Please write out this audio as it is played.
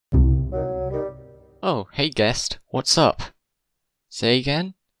Oh, hey guest, what's up? Say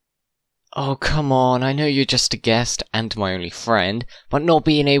again? Oh, come on, I know you're just a guest and my only friend, but not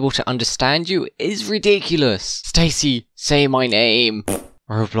being able to understand you is ridiculous! Stacy, say my name!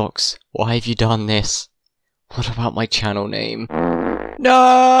 Roblox, why have you done this? What about my channel name?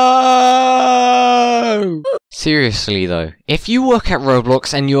 No! Seriously though, if you work at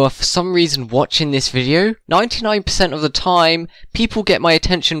Roblox and you are for some reason watching this video, 99% of the time, people get my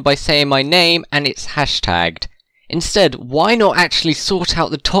attention by saying my name and it's hashtagged. Instead, why not actually sort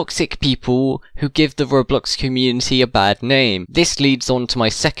out the toxic people who give the Roblox community a bad name? This leads on to my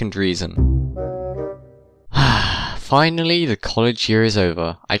second reason. Finally, the college year is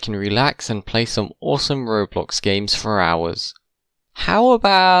over. I can relax and play some awesome Roblox games for hours. How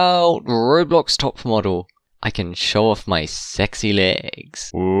about Roblox Top Model? I can show off my sexy legs.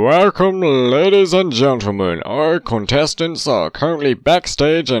 Welcome, ladies and gentlemen. Our contestants are currently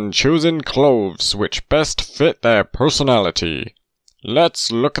backstage and choosing clothes which best fit their personality.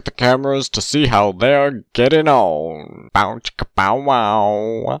 Let's look at the cameras to see how they're getting on. Bow chicka bow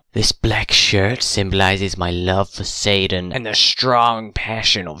wow. This black shirt symbolizes my love for Satan and the strong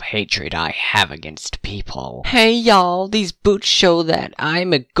passion of hatred I have against people. Hey y'all, these boots show that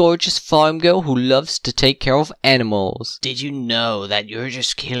I'm a gorgeous farm girl who loves to take care of animals. Did you know that you're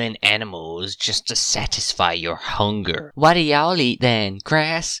just killing animals just to satisfy your hunger? What do y'all eat then?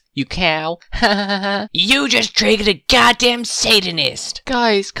 Grass? You cow? You just triggered a goddamn Satanist!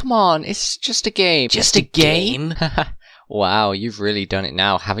 Guys, come on, it's just a game. Just a game? Wow, you've really done it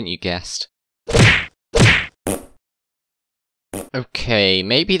now, haven't you, guest? Okay,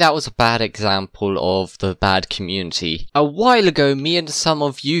 maybe that was a bad example of the bad community. A while ago, me and some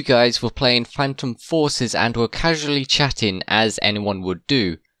of you guys were playing Phantom Forces and were casually chatting, as anyone would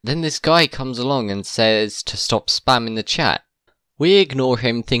do. Then this guy comes along and says to stop spamming the chat. We ignore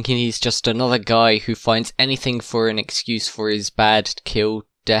him, thinking he's just another guy who finds anything for an excuse for his bad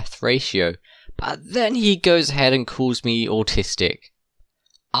kill-death ratio. But then he goes ahead and calls me autistic.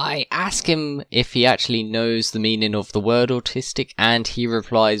 I ask him if he actually knows the meaning of the word autistic, and he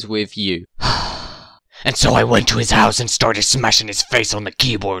replies with you. And so I went to his house and started smashing his face on the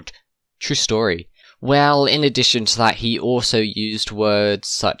keyboard. True story. Well, in addition to that, he also used words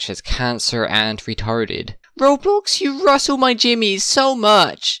such as cancer and retarded. Roblox, you rustle my jimmies so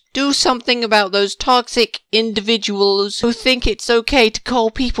much. Do something about those toxic individuals who think it's okay to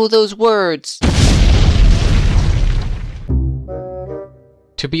call people those words.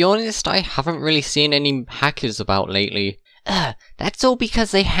 To be honest, I haven't really seen any hackers about lately. That's all because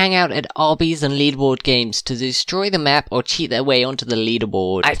they hang out at obbies and leaderboard games to destroy the map or cheat their way onto the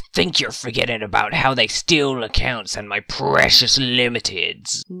leaderboard. I think you're forgetting about how they steal accounts and my precious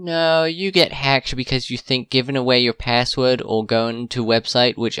limiteds. No, you get hacked because you think giving away your password or going to a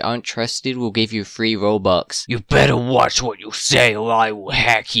website which aren't trusted will give you free Robux. You better watch what you say or I will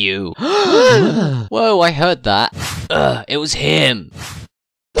hack you. Whoa, I heard that. It was him.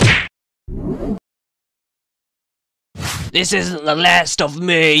 This isn't the last of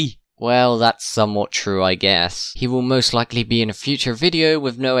me! Well, that's somewhat true, I guess. He will most likely be in a future video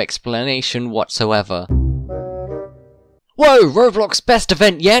with no explanation whatsoever. Whoa, Roblox best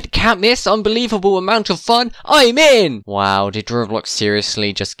event yet? Can't miss, unbelievable amount of fun, I'm in! Wow, did Roblox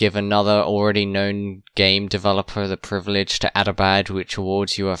seriously just give another already known game developer the privilege to add a badge which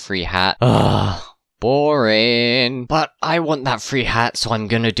awards you a free hat? Ugh. Boring. But I want that free hat, so I'm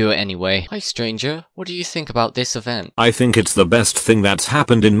gonna do it anyway. Hi stranger, what do you think about this event? I think it's the best thing that's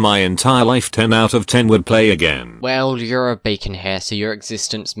happened in my entire life. 10 out of 10 would play again. Well, you're a bacon hair, so your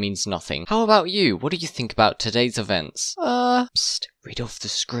existence means nothing. How about you? What do you think about today's events? Psst, read off the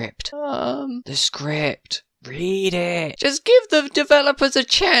script. The script. Read it. Just give the developers a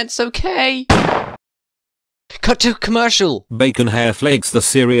chance, okay? Cut to commercial! Bacon hair flakes, the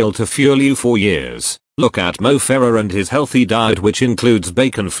cereal to fuel you for years. Look at Mo Farah and his healthy diet, which includes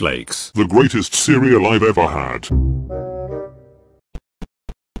bacon flakes. The greatest cereal I've ever had.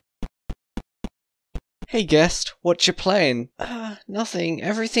 Hey guest, what you playing? Nothing.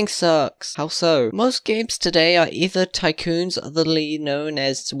 Everything sucks. How so? Most games today are either tycoons, otherly known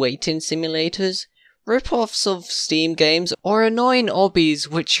as waiting simulators, rip-offs of Steam games, or annoying obbies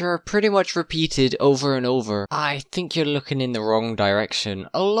which are pretty much repeated over and over. I think you're looking in the wrong direction.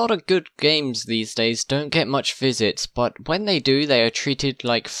 A lot of good games these days don't get much visits, but when they do, they are treated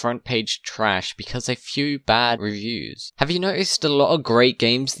like front-page trash because of few bad reviews. Have you noticed a lot of great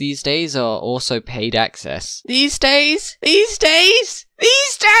games these days are also paid access? These days? These days?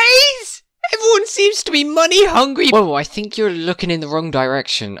 These days? Everyone seems to be money hungry. Whoa, I think you're looking in the wrong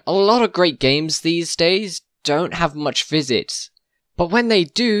direction. A lot of great games these days don't have much visits. But when they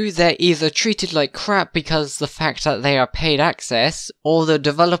do, they're either treated like crap because the fact that they are paid access, or the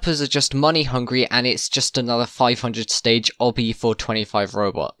developers are just money hungry and it's just another 500 stage obby for 25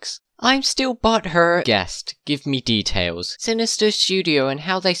 Robux. I'm still butthurt. Guest, give me details. Sinister Studio and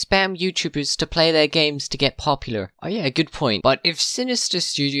how they spam YouTubers to play their games to get popular. Oh yeah, good point. But if Sinister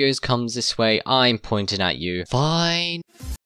Studios comes this way, I'm pointing at you. Fine.